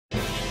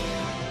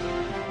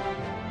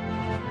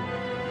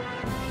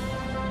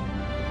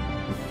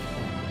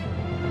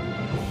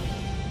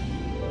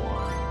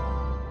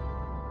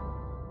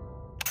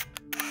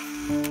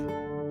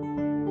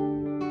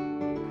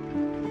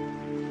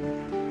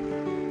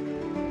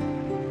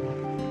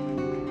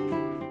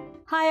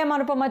Hi, I'm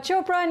Anupama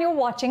Chopra and you're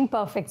watching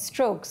Perfect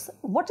Strokes.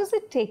 What does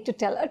it take to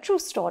tell a true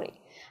story?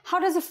 How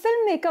does a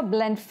filmmaker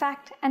blend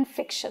fact and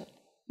fiction?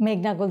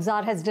 Meghna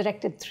Gulzar has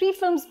directed 3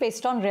 films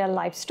based on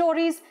real-life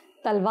stories,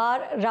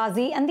 Talvar,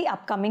 Raazi and the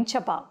upcoming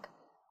Chapaq.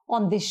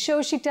 On this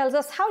show, she tells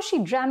us how she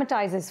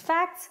dramatizes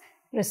facts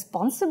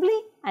responsibly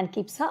and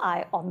keeps her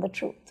eye on the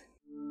truth.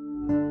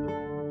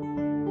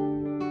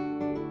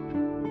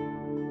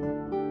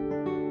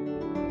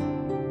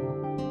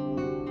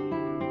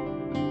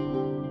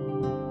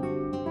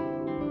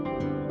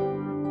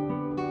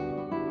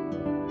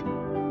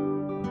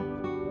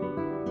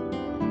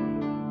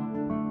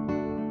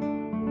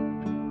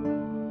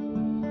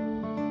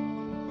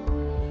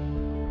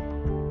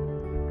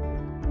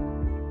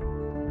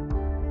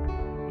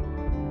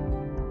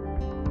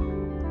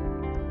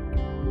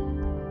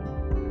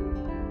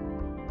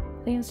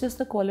 I think it's just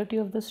the quality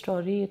of the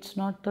story. It's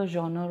not the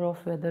genre of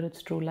whether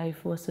it's true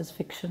life versus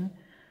fiction.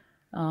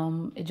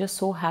 It just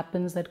so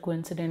happens that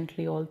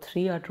coincidentally all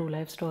 3 are true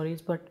life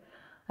stories, but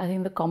I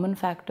think the common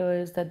factor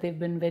is that they've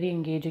been very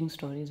engaging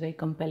stories, very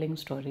compelling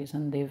stories,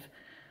 and they've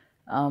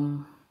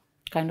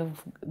kind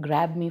of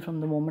grabbed me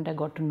from the moment I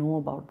got to know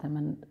about them.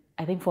 And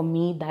I think for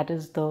me that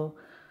is the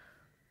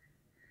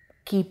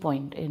key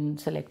point in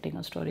selecting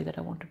a story that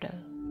I want to tell.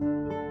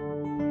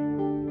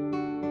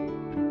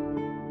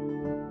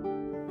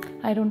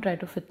 I don't try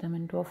to fit them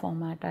into a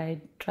format.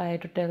 I try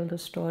to tell the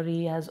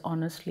story as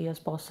honestly as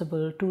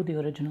possible to the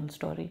original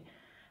story.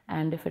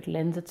 And if it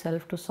lends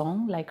itself to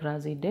song, like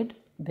Raazi did,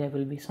 there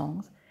will be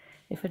songs.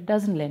 If it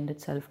doesn't lend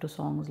itself to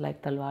songs,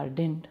 like Talvar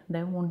didn't,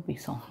 there won't be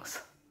songs.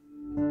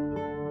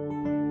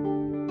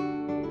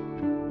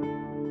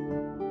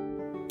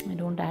 I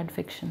don't add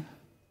fiction.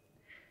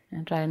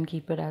 I try and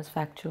keep it as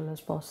factual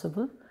as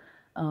possible.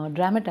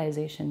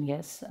 Dramatization,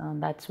 yes,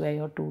 that's where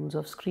your tools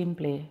of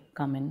screenplay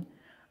come in.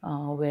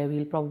 Where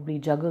we'll probably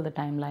juggle the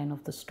timeline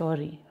of the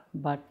story.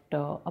 But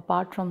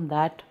apart from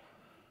that,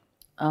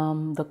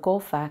 the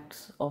core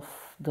facts of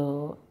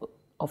the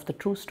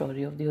true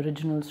story, of the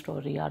original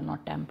story, are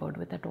not tampered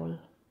with at all.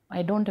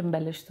 I don't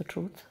embellish the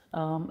truth.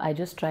 I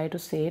just try to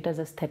say it as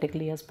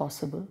aesthetically as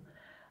possible.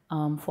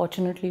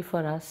 Fortunately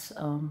for us,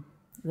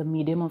 the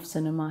medium of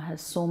cinema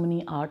has so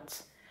many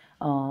arts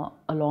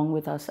along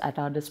with us at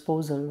our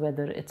disposal,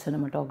 whether it's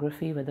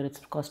cinematography, whether it's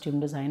costume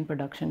design,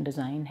 production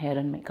design, hair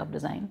and makeup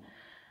design.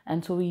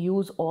 And so we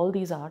use all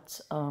these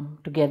arts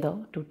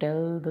together to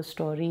tell the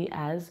story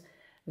as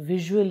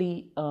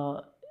visually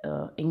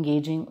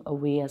engaging a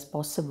way as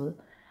possible.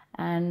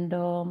 And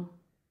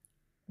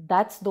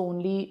that's the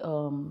only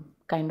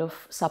kind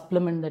of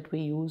supplement that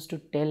we use to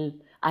tell,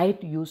 I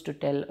use to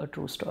tell a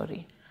true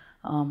story.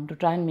 To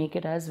try and make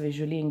it as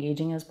visually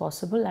engaging as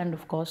possible, and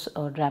of course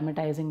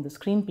dramatizing the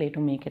screenplay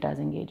to make it as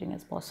engaging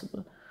as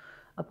possible.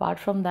 Apart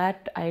from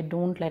that, I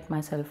don't let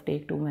myself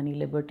take too many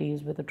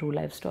liberties with a true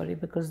life story,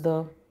 because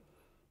the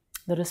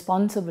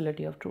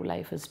responsibility of true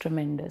life is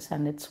tremendous,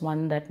 and it's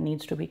one that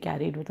needs to be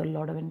carried with a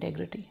lot of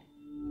integrity.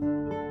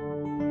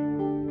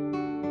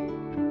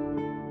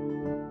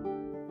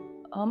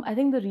 I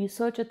think the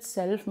research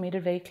itself made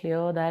it very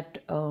clear that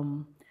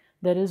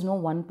there is no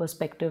one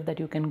perspective that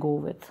you can go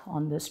with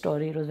on this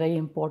story. It was very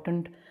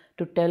important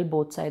to tell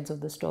both sides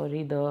of the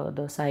story,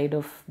 the side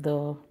of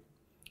the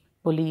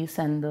police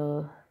and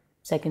the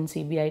second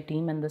CBI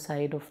team, and the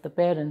side of the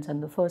parents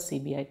and the first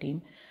CBI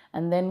team,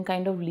 and then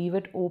kind of leave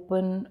it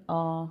open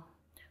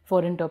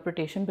for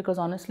interpretation, because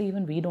honestly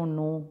even we don't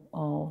know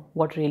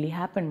what really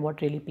happened,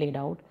 what really played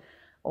out.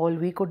 All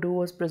we could do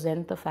was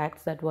present the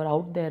facts that were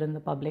out there in the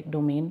public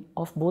domain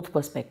of both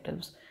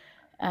perspectives.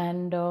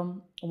 And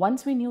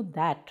once we knew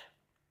that,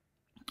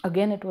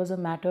 again it was a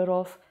matter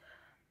of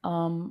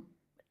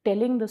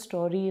telling the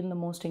story in the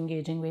most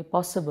engaging way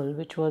possible,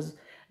 which was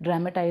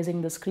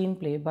dramatizing the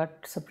screenplay.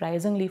 But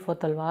surprisingly for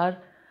Talvar,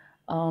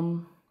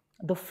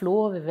 the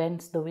flow of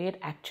events, the way it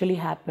actually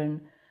happened,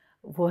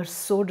 were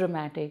so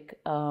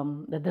dramatic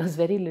that there was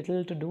very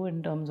little to do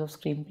in terms of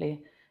screenplay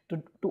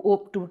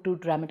to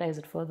dramatize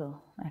it further,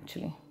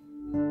 actually.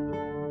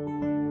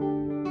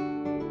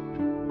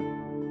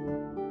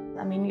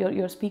 I mean,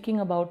 you're speaking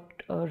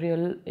about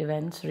real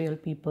events, real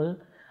people,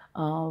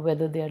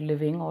 whether they are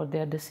living or they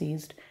are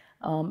deceased.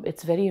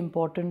 It's very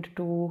important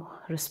to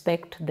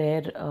respect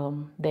their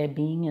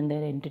being and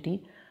their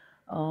entity.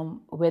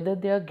 Whether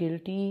they are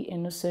guilty,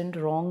 innocent,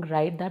 wrong,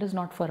 right, that is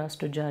not for us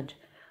to judge.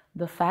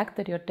 The fact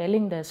that you're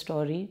telling their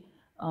story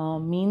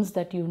means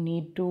that you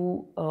need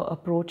to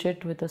approach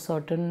it with a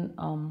certain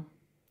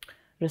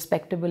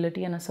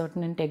respectability and a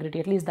certain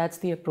integrity. At least that's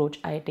the approach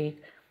I take.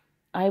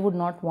 I would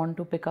not want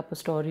to pick up a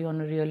story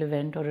on a real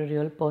event or a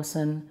real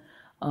person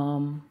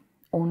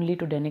only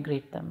to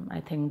denigrate them. I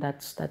think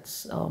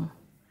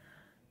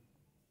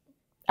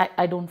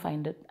I don't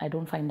find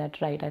that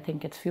right. I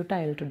think it's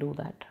futile to do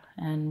that.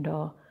 And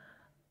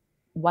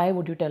why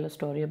would you tell a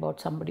story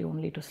about somebody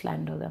only to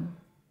slander them?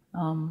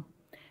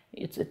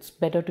 It's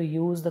better to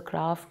use the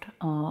craft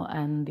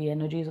and the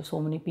energies of so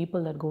many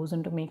people that goes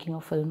into making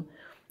a film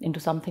into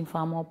something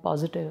far more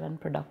positive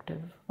and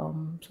productive.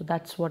 So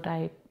that's what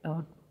I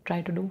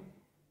try to do.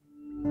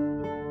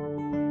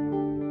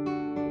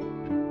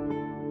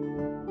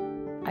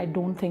 I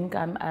don't think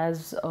I'm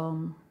as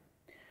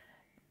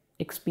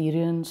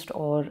experienced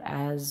or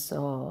as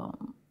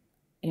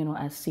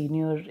as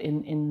senior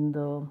in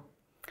the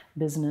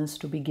business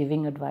to be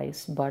giving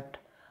advice, but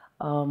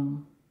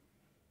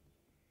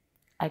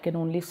I can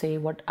only say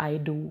what I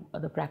do,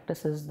 the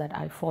practices that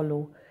I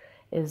follow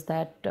is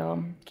that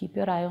keep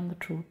your eye on the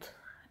truth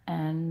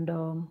and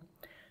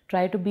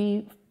try to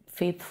be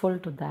faithful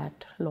to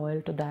that,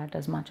 loyal to that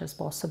as much as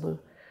possible,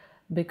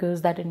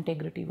 because that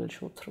integrity will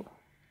show through.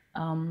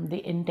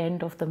 The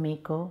intent of the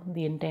maker,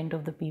 the intent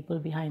of the people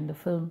behind the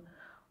film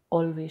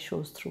always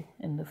shows through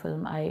in the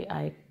film.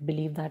 I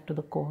believe that to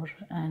the core,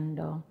 and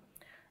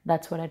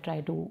that's what I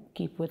try to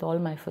keep with all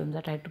my films.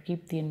 I try to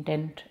keep the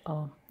intent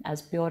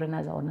as pure and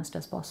as honest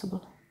as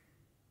possible.